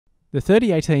The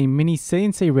 3018 Mini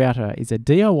CNC Router is a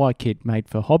DIY kit made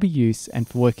for hobby use and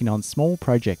for working on small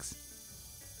projects.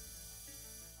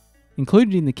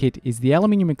 Included in the kit is the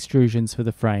aluminium extrusions for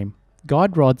the frame,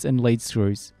 guide rods and lead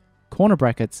screws, corner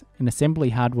brackets and assembly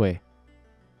hardware,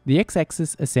 the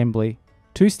X-axis assembly,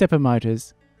 2 stepper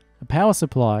motors, a power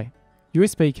supply,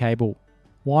 USB cable,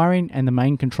 wiring and the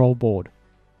main control board.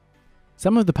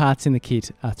 Some of the parts in the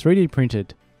kit are 3D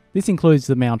printed. This includes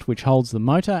the mount which holds the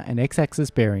motor and X-axis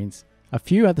bearings, a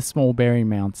few other small bearing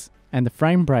mounts, and the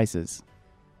frame braces.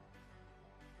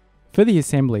 For the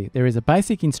assembly, there is a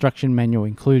basic instruction manual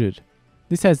included.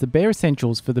 This has the bare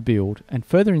essentials for the build, and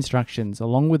further instructions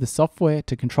along with the software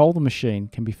to control the machine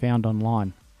can be found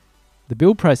online. The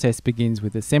build process begins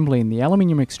with assembling the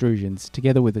aluminium extrusions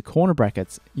together with the corner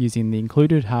brackets using the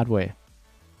included hardware.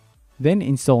 Then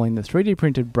installing the 3D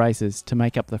printed braces to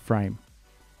make up the frame.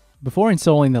 Before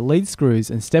installing the lead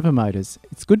screws and stepper motors,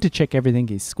 it's good to check everything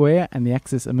is square and the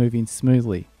axes are moving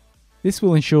smoothly. This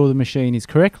will ensure the machine is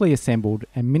correctly assembled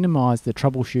and minimise the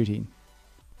troubleshooting.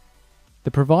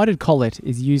 The provided collet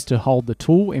is used to hold the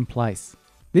tool in place.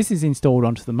 This is installed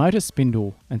onto the motor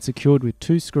spindle and secured with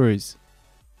 2 screws.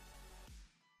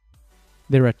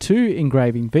 There are 2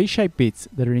 engraving V-shaped bits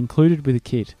that are included with the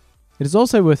kit. It is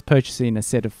also worth purchasing a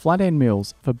set of flat end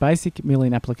mills for basic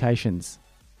milling applications.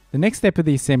 The next step of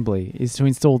the assembly is to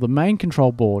install the main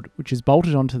control board, which is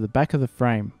bolted onto the back of the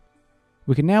frame.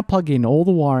 We can now plug in all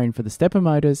the wiring for the stepper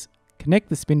motors, connect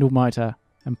the spindle motor,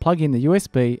 and plug in the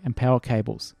USB and power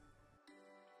cables.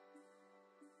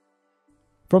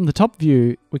 From the top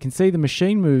view, we can see the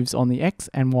machine moves on the X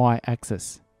and Y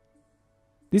axis.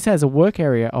 This has a work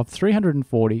area of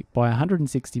 340 by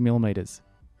 160 mm.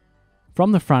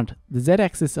 From the front, the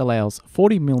Z-axis allows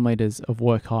 40 mm of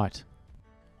work height.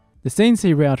 The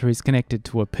CNC router is connected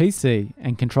to a PC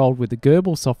and controlled with the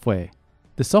Gerber Software.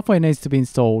 The software needs to be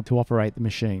installed to operate the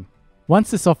machine.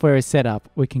 Once the software is set up,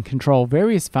 we can control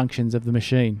various functions of the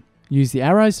machine. Use the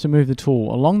arrows to move the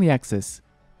tool along the axis,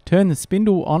 turn the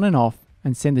spindle on and off,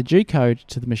 and send the G-code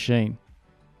to the machine.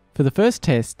 For the first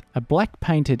test, a black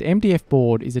painted MDF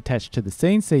board is attached to the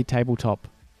CNC tabletop,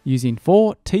 using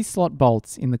 4 T-slot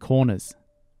bolts in the corners.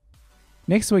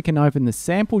 Next we can open the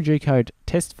sample G-code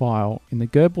test file in the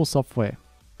Gerber Software.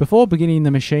 Before beginning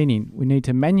the machining, we need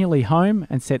to manually home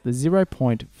and set the 0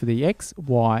 point for the X,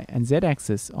 Y and Z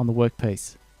axis on the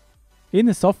workpiece. In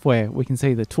the software we can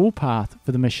see the tool path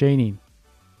for the machining.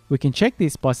 We can check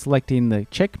this by selecting the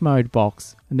check mode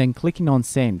box and then clicking on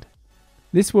send.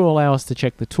 This will allow us to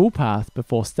check the tool path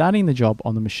before starting the job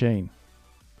on the machine.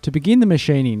 To begin the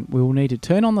machining, we will need to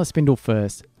turn on the spindle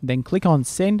first, then click on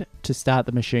send to start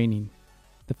the machining.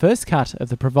 The first cut of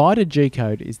the provided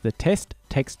G-code is the test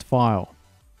text file.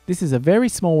 This is a very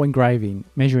small engraving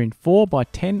measuring 4 by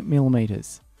 10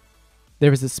 mm.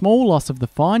 There is a small loss of the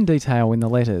fine detail in the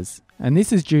letters, and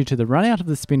this is due to the run out of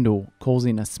the spindle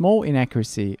causing a small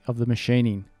inaccuracy of the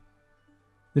machining.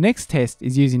 The next test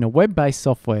is using a web-based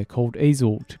software called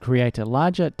Easel to create a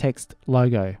larger text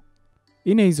logo.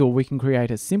 In Easel we can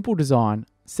create a simple design,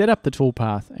 set up the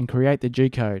toolpath and create the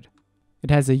G-code. It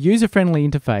has a user-friendly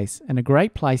interface and a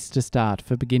great place to start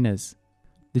for beginners.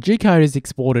 The G-code is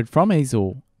exported from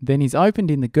Easel, then is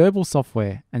opened in the Gerber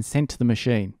Software and sent to the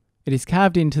machine. It is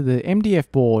carved into the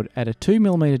MDF board at a 2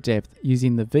 mm depth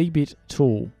using the V-bit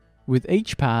tool, with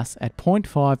each pass at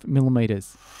 0.5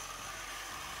 mm.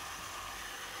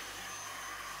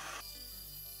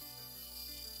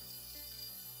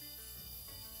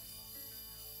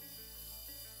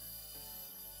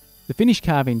 The finished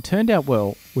carving turned out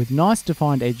well, with nice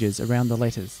defined edges around the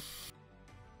letters.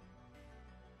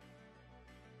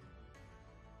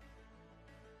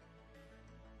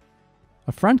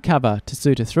 A front cover to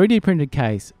suit a 3D printed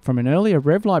case from an earlier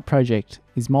Revlite project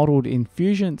is modelled in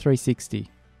Fusion 360.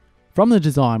 From the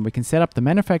design we can set up the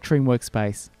manufacturing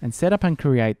workspace and set up and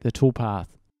create the toolpath.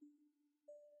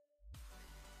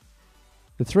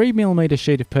 The 3 mm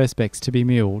sheet of Perspex to be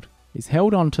milled is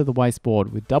held onto the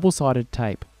wasteboard with double-sided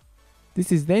tape. This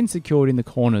is then secured in the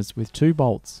corners with 2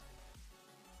 bolts.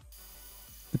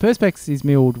 The Perspex is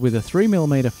milled with a 3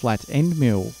 mm flat end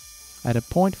mill at a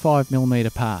 0.5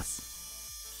 mm pass.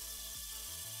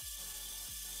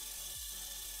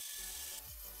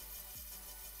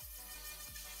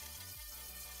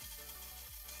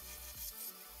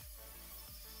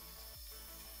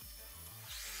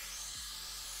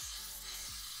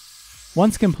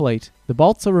 Once complete, the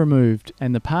bolts are removed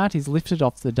and the part is lifted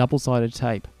off the double-sided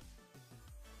tape.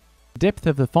 The depth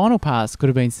of the final pass could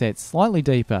have been set slightly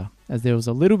deeper as there was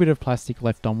a little bit of plastic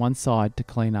left on one side to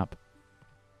clean up.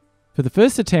 For the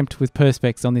first attempt with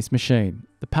Perspex on this machine,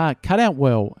 the part cut out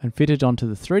well and fitted onto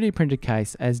the 3D printed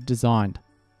case as designed.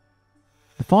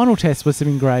 The final test was some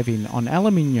engraving on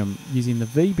aluminium using the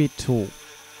V-bit tool.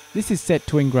 This is set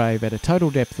to engrave at a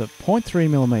total depth of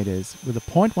 0.3mm with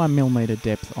a 0.1mm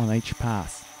depth on each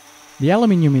pass. The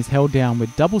aluminium is held down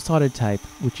with double-sided tape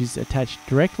which is attached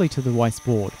directly to the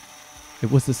wasteboard. It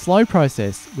was the slow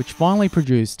process which finally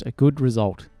produced a good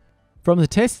result. From the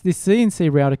test, this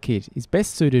CNC router kit is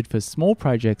best suited for small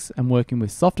projects and working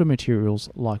with softer materials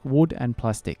like wood and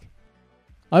plastic.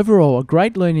 Overall, a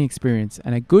great learning experience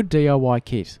and a good DIY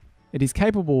kit. It is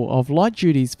capable of light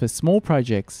duties for small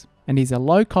projects and is a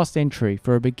low-cost entry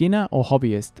for a beginner or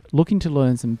hobbyist looking to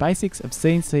learn some basics of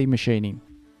CNC machining.